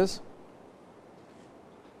something like this,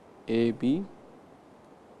 A, B,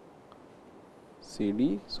 C,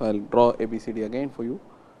 D. So, I will draw A, B, C, D again for you,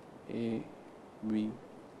 A, B,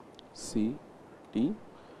 C, D.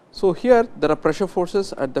 So, here there are pressure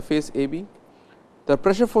forces at the face AB, there are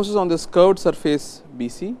pressure forces on this curved surface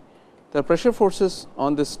BC, there are pressure forces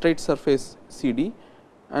on this straight surface CD,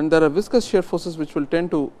 and there are viscous shear forces which will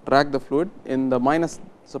tend to drag the fluid in the minus.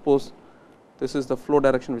 Suppose this is the flow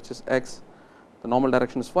direction, which is x, the normal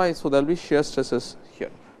direction is y. So, there will be shear stresses here.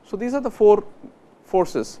 So, these are the four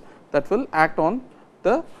forces that will act on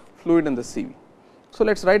the fluid in the CV. So,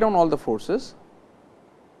 let us write down all the forces.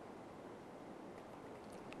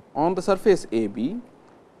 On the surface AB,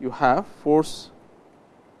 you have force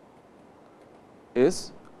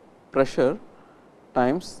is pressure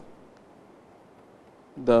times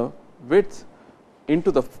the width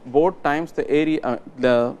into the board times the area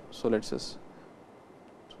so let us just,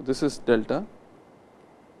 so this is delta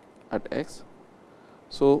at x.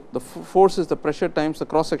 So, the force is the pressure times the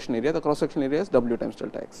cross section area, the cross section area is W times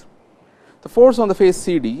delta x. The force on the face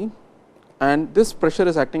CD, and this pressure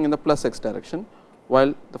is acting in the plus x direction,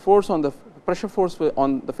 while the force on the pressure force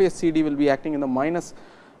on the face CD will be acting in the minus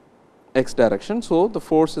x direction. So, the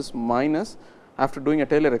force is minus, after doing a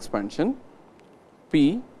Taylor expansion,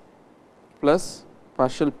 P plus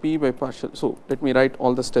partial P by partial. So, let me write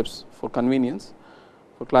all the steps for convenience,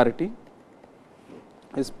 for clarity,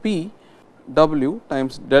 is P W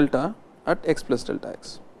times delta at x plus delta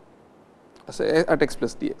x, at x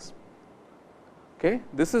plus dx. Okay.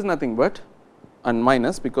 This is nothing but, and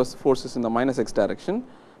minus, because force is in the minus x direction,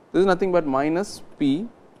 this is nothing but minus p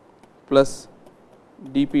plus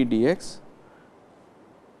dp dx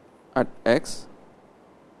at x,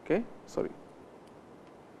 okay, sorry,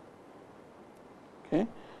 okay,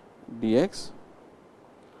 dx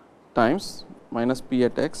times minus p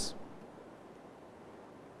at x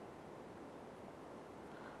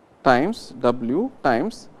times w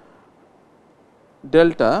times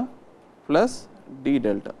delta plus d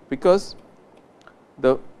delta, because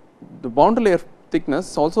the boundary layer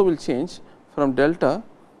thickness also will change from delta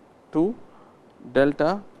to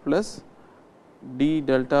delta plus d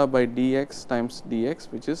delta by dx times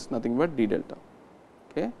dx, which is nothing but d delta.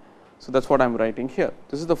 Okay. So, that is what I am writing here.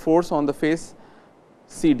 This is the force on the face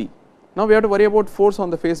CD. Now, we have to worry about force on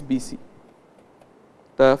the face BC,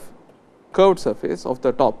 the curved surface of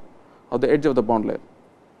the top of the edge of the bond layer,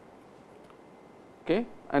 okay,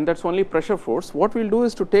 and that is only pressure force. What we will do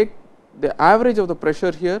is to take the average of the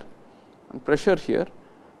pressure here and pressure here,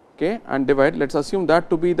 okay, and divide, let us assume that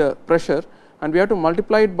to be the pressure, and we have to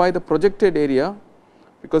multiply it by the projected area,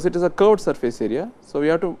 because it is a curved surface area. So, we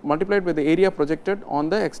have to multiply it by the area projected on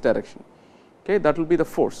the x direction, okay, that will be the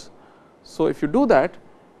force. So, if you do that,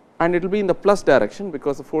 and it will be in the plus direction,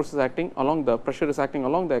 because the force is acting along the pressure is acting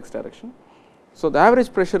along the x direction. So, the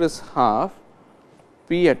average pressure is half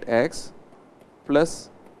p at x plus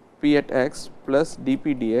p at x plus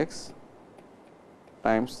dp dx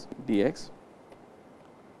times dx.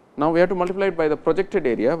 Now, we have to multiply it by the projected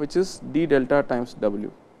area, which is d delta times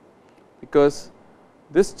w, because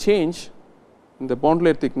this change in the bond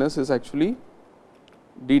layer thickness is actually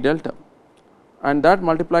d delta, and that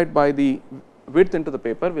multiplied by the width into the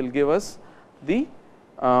paper will give us the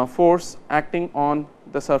force acting on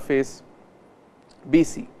the surface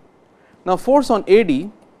BC. Now, force on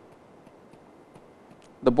AD,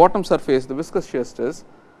 the bottom surface, the viscous shear stress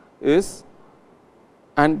is,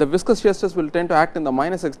 and the viscous shear stress will tend to act in the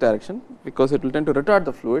minus x direction, because it will tend to retard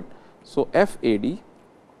the fluid. So, FAD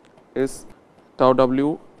is tau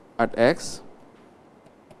w at x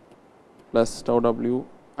plus tau w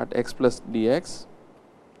at x plus dx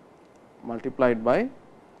multiplied by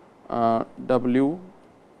w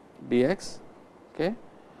dx. Okay.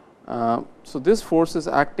 So, this force is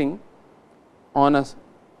acting on a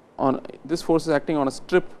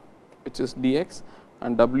strip which is dx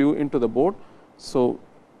and w into the board. So,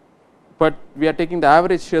 but we are taking the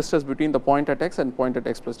average shear stress between the point at x and point at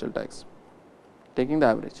x plus delta x, taking the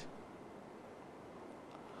average.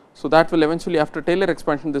 So, that will eventually, after Taylor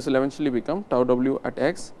expansion, this will eventually become tau w at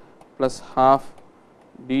x plus half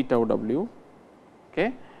d tau w,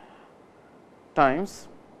 okay, times,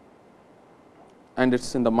 and it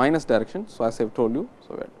is in the minus direction. So, as I have told you,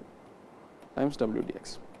 so we have to times w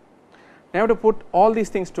dx. Now, I have to put all these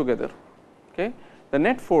things together. Okay. The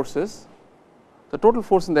net force is the total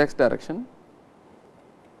force in the x direction,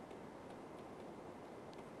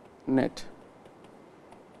 net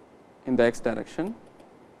in the x direction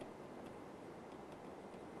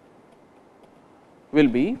will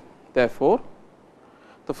be, therefore,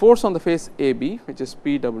 the force on the face AB, which is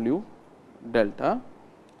P w delta,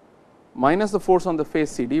 minus the force on the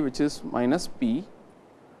face CD, which is minus P,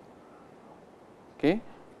 okay,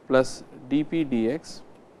 plus dP dx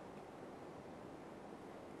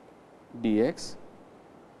dx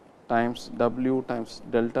times w times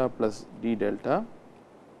delta plus d delta.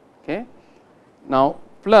 Okay. Now,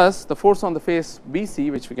 plus the force on the face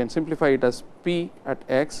BC, which we can simplify it as P at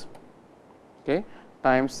x, okay,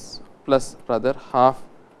 times plus rather half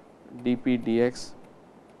dP dx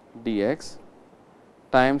dx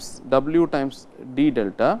times w times d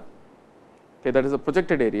delta, okay, that is the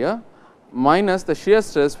projected area, minus the shear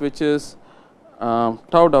stress, which is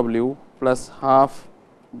tau w plus half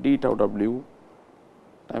d tau w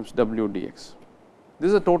times w dx. This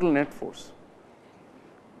is the total net force.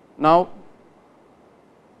 Now,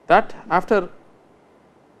 that after,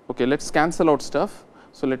 okay, let us cancel out stuff.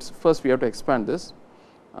 So, let us first we have to expand this,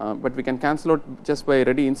 but we can cancel out just by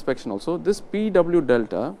ready inspection also. This P w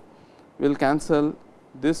delta will cancel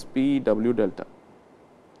this P w delta.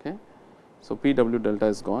 Okay. So, P w delta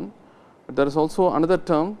is gone, but there is also another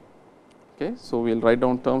term. Okay. So, we will write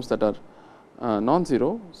down terms that are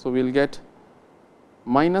non-zero. So, we will get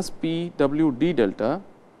minus P w d delta,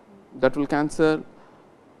 that will cancel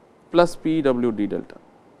plus P w d delta.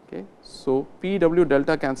 Okay. So, P w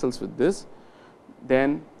delta cancels with this,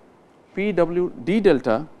 then P w d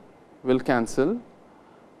delta will cancel,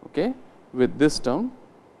 okay, with this term,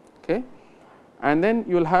 okay, and then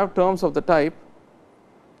you will have terms of the type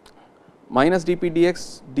minus dP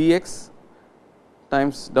dx dx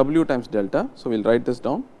times w times delta. So, we will write this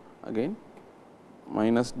down again,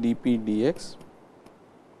 minus dp dx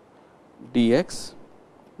dx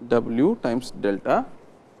w times delta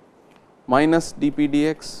minus dp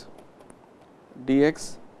dx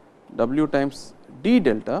dx w times d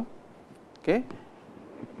delta, okay.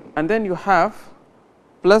 And then you have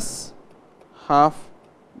plus half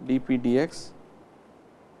dp dx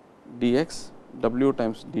dx w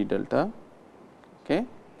times d delta, okay.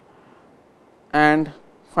 And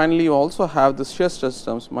finally, you also have the shear stress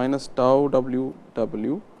terms minus tau w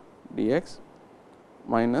w dx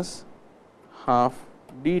minus half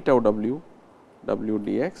d tau w w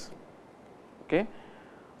dx, okay.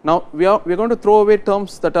 Now, we are going to throw away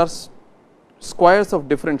terms that are squares of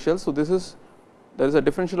differentials. So, this is there is a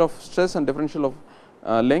differential of stress and differential of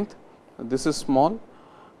length, this is small.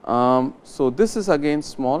 So, this is again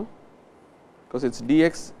small because it is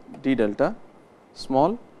dx d delta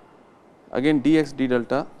small, again dx d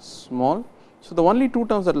delta small. So, the only two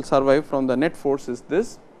terms that will survive from the net force is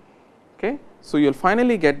this, okay. So, you will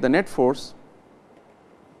finally get the net force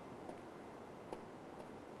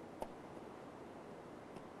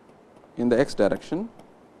in the x direction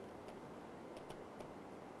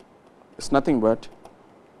is nothing but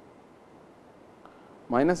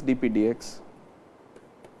minus dp dx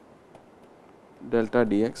delta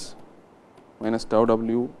dx minus tau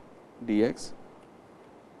w dx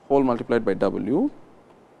whole multiplied by w.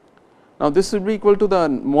 Now, this will be equal to the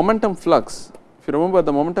momentum flux. If you remember,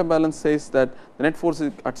 the momentum balance says that the net force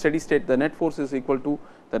is at steady state, the net force is equal to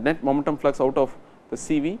the net momentum flux out of the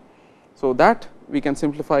CV. So, that we can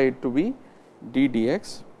simplify it to be d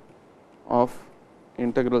dx of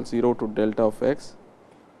integral 0 to delta of x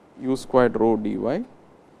u squared rho dy,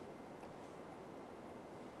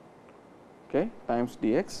 okay, times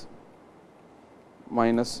dx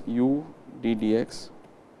minus u d dx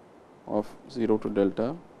of 0 to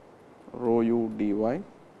delta rho u dy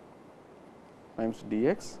times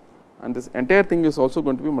dx, and this entire thing is also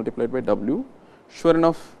going to be multiplied by w. Sure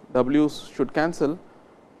enough, w's should cancel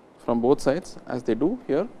from both sides as they do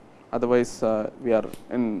here, otherwise we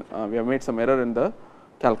have made some error in the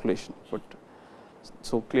calculation. But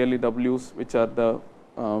so clearly w's which are the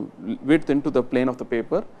width into the plane of the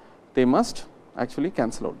paper, they must actually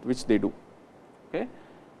cancel out, which they do, okay.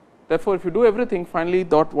 Therefore, if you do everything, finally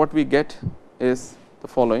what we get is the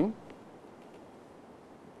following,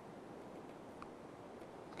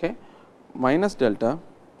 okay, minus delta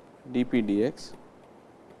dp dx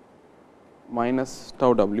minus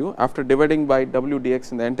tau w after dividing by w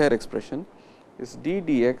dx in the entire expression is d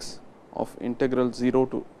dx of integral 0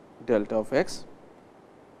 to delta of x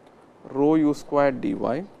rho u squared dy,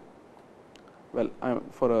 well I am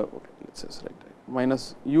for a okay, let us just write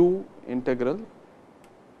minus u integral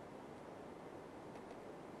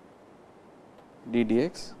d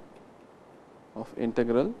dx of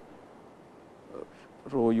integral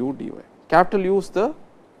rho u dy. Capital U is the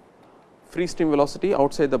free stream velocity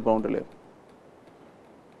outside the boundary layer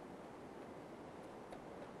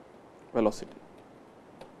velocity,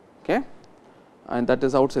 okay, and that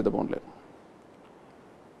is outside the boundary layer.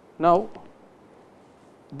 Now,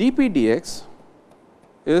 dp dx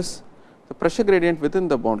is the pressure gradient within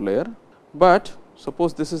the bound layer, but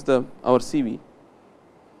suppose this is the our CV,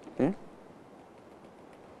 okay,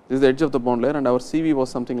 this is the edge of the bound layer and our CV was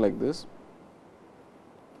something like this,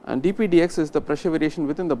 and dp dx is the pressure variation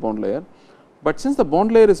within the bound layer. But since the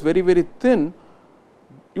bound layer is very thin,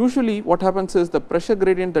 usually what happens is the pressure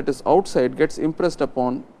gradient that is outside gets impressed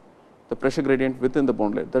upon the pressure gradient within the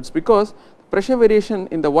bound layer. That is because the pressure variation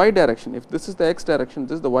in the y direction, if this is the x direction,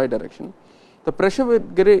 this is the y direction, the pressure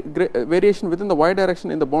variation within the y direction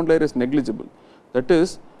in the bound layer is negligible. That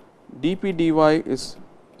is, dp dy is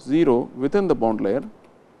 0 within the bound layer.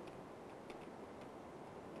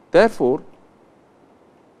 Therefore,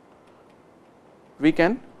 we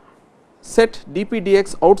can set dp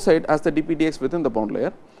dx outside as the dp dx within the bound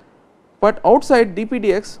layer, but outside dp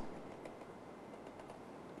dx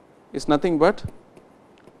is nothing but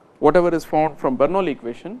whatever is found from Bernoulli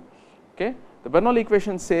equation, okay. The Bernoulli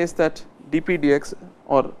equation says that dp dx,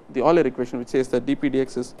 or the Euler equation which says that dp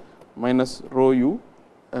dx is minus rho u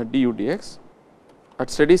du dx.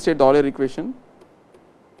 At steady state, the Euler equation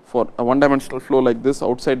for a one dimensional flow like this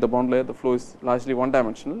outside the bound layer, the flow is largely one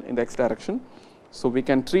dimensional in the x direction. So, we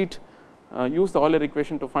can use the Euler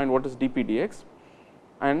equation to find what is dp dx,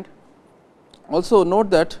 and also note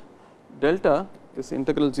that delta is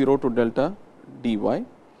integral 0 to delta dy.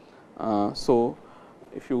 So,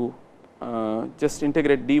 if you just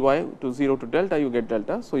integrate dy to 0 to delta, you get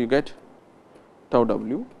delta. So, you get tau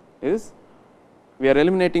w is, we are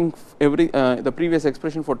eliminating the previous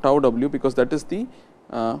expression for tau w because that is the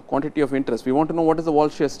quantity of interest. We want to know what is the wall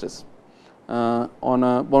shear stress. on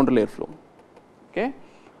a boundary layer flow. Okay.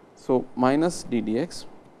 So, minus d dx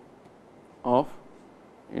of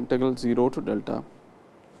integral 0 to delta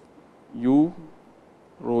u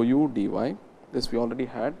rho u dy, this we already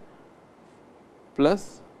had,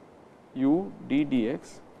 plus u d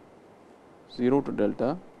dx 0 to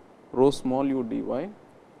delta rho small u dy,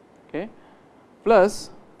 okay,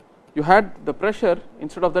 plus you had the pressure.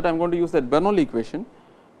 Instead of that, I am going to use that Bernoulli equation,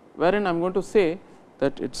 wherein I am going to say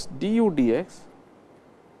that it is du dx,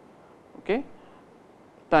 okay,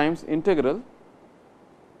 times integral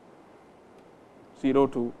 0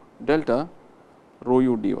 to delta rho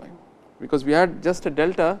u dy, because we had just a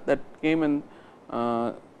delta that came in,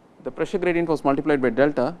 the pressure gradient was multiplied by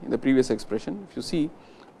delta in the previous expression. If you see,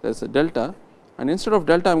 there is a delta, and instead of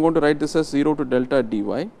delta I am going to write this as 0 to delta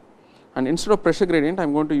dy, and instead of pressure gradient I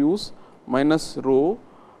am going to use minus rho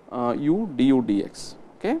u du dx.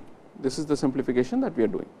 Okay. This is the simplification that we are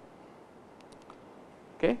doing.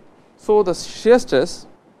 Okay. So, the shear stress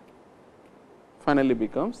finally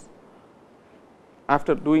becomes,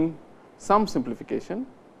 after doing some simplification,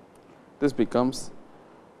 this becomes,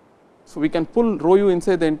 so we can pull rho u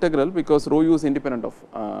inside the integral because rho u is independent of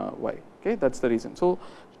y. Okay. That is the reason. So,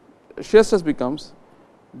 shear stress becomes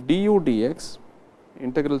du dx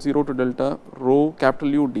integral 0 to delta rho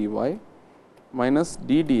capital U dy minus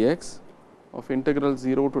d dx of integral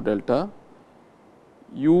 0 to delta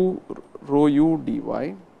u rho u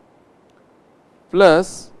dy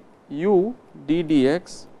plus u d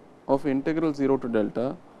dx of integral 0 to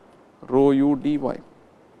delta rho u dy.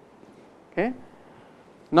 Okay.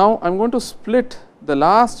 Now, I am going to split the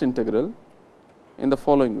last integral in the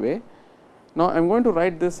following way. Now, I am going to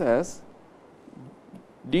write this as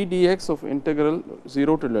d dx of integral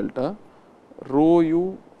 0 to delta rho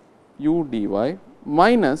u dy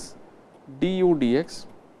minus du dx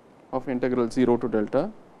of integral 0 to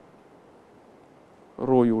delta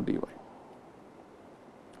rho u dy.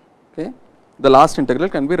 Okay. The last integral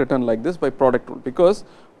can be written like this by product rule, because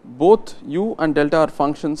both u and delta are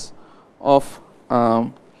functions of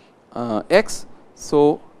x.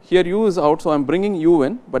 So, here u is out, so I am bringing u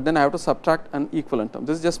in, but then I have to subtract an equivalent term.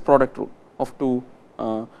 This is just product rule of two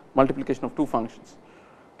multiplication of two functions.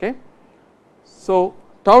 Okay. So,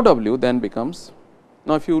 tau w then becomes,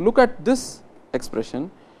 now if you look at this expression,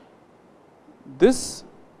 this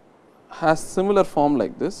has similar form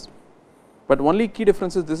like this, but only key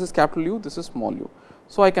difference is this is capital U, this is small u.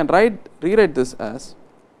 So, I can rewrite this as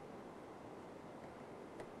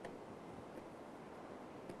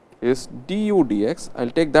is du dx, I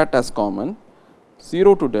will take that as common,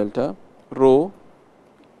 0 to delta rho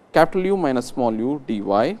capital U minus small u dy,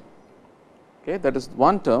 okay, that is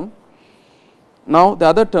one term. Now, the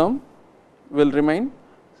other term will remain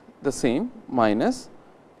the same, minus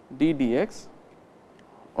d dx.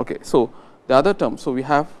 Okay. So, the other term, so we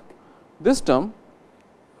have this term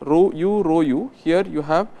rho u, here you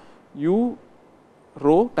have u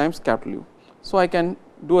rho times capital U. So, I can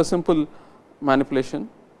do a simple manipulation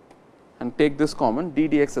and take this common, d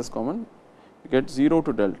dx as common, you get 0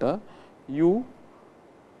 to delta u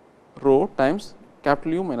rho times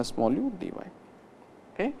capital U minus small u dy.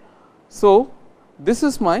 Okay. So, this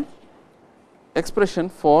is my expression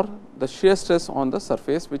for the shear stress on the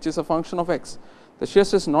surface, which is a function of x. The shear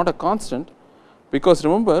stress is not a constant, because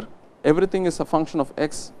remember everything is a function of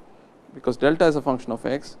x, because delta is a function of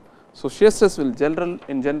x. So, shear stress will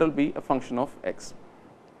in general be a function of x.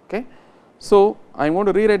 Okay. So, I am going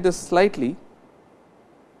to rewrite this slightly.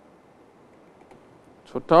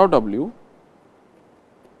 So, tau w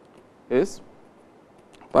is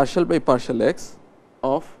partial by partial x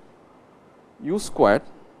of u squared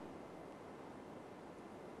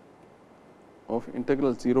of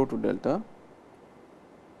integral 0 to delta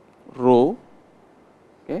rho,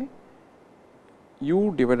 okay,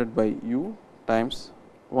 u divided by u times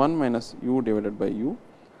 1 minus u divided by u.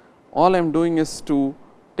 All I am doing is to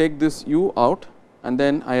take this u out, and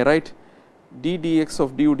then I write d dx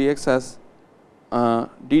of du dx as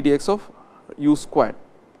d dx of u squared,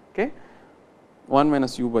 okay, 1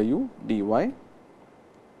 minus u by u dy,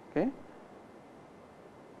 okay,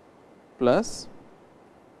 plus,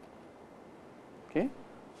 okay,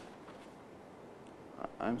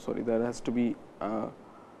 I am sorry, there has to be a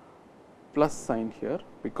plus sign here,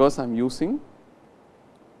 because I am using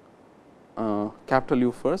capital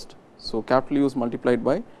U first. So, capital U is multiplied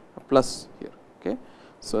by a plus here. Okay.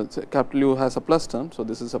 So, capital U has a plus term. So,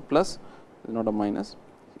 this is a plus, not a minus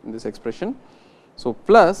in this expression. So,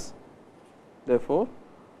 plus, therefore,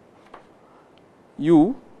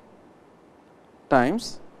 u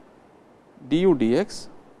times du dx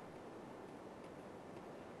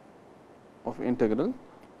of integral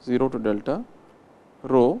 0 to delta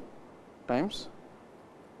rho times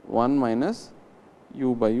 1 minus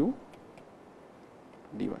u by u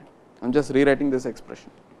dy. I am just rewriting this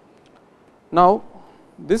expression. Now,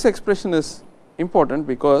 this expression is important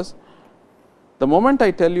because the moment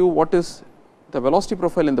I tell you what is the velocity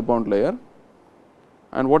profile in the bound layer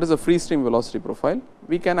and what is the free stream velocity profile,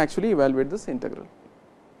 we can actually evaluate this integral.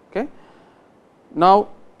 Okay. Now,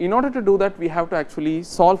 in order to do that, we have to actually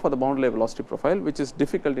solve for the bound layer velocity profile, which is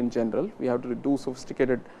difficult in general. We have to do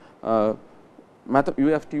sophisticated you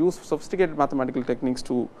have to use sophisticated mathematical techniques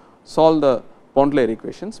to solve the bound layer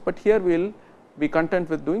equations, but here we will be content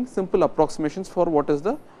with doing simple approximations for what is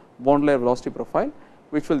the bound layer velocity profile,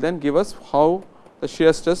 which will then give us how the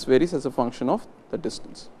shear stress varies as a function of the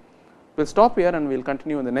distance. We will stop here and we will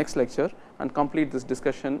continue in the next lecture and complete this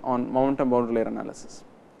discussion on momentum boundary layer analysis,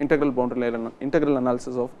 integral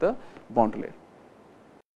analysis of the boundary layer.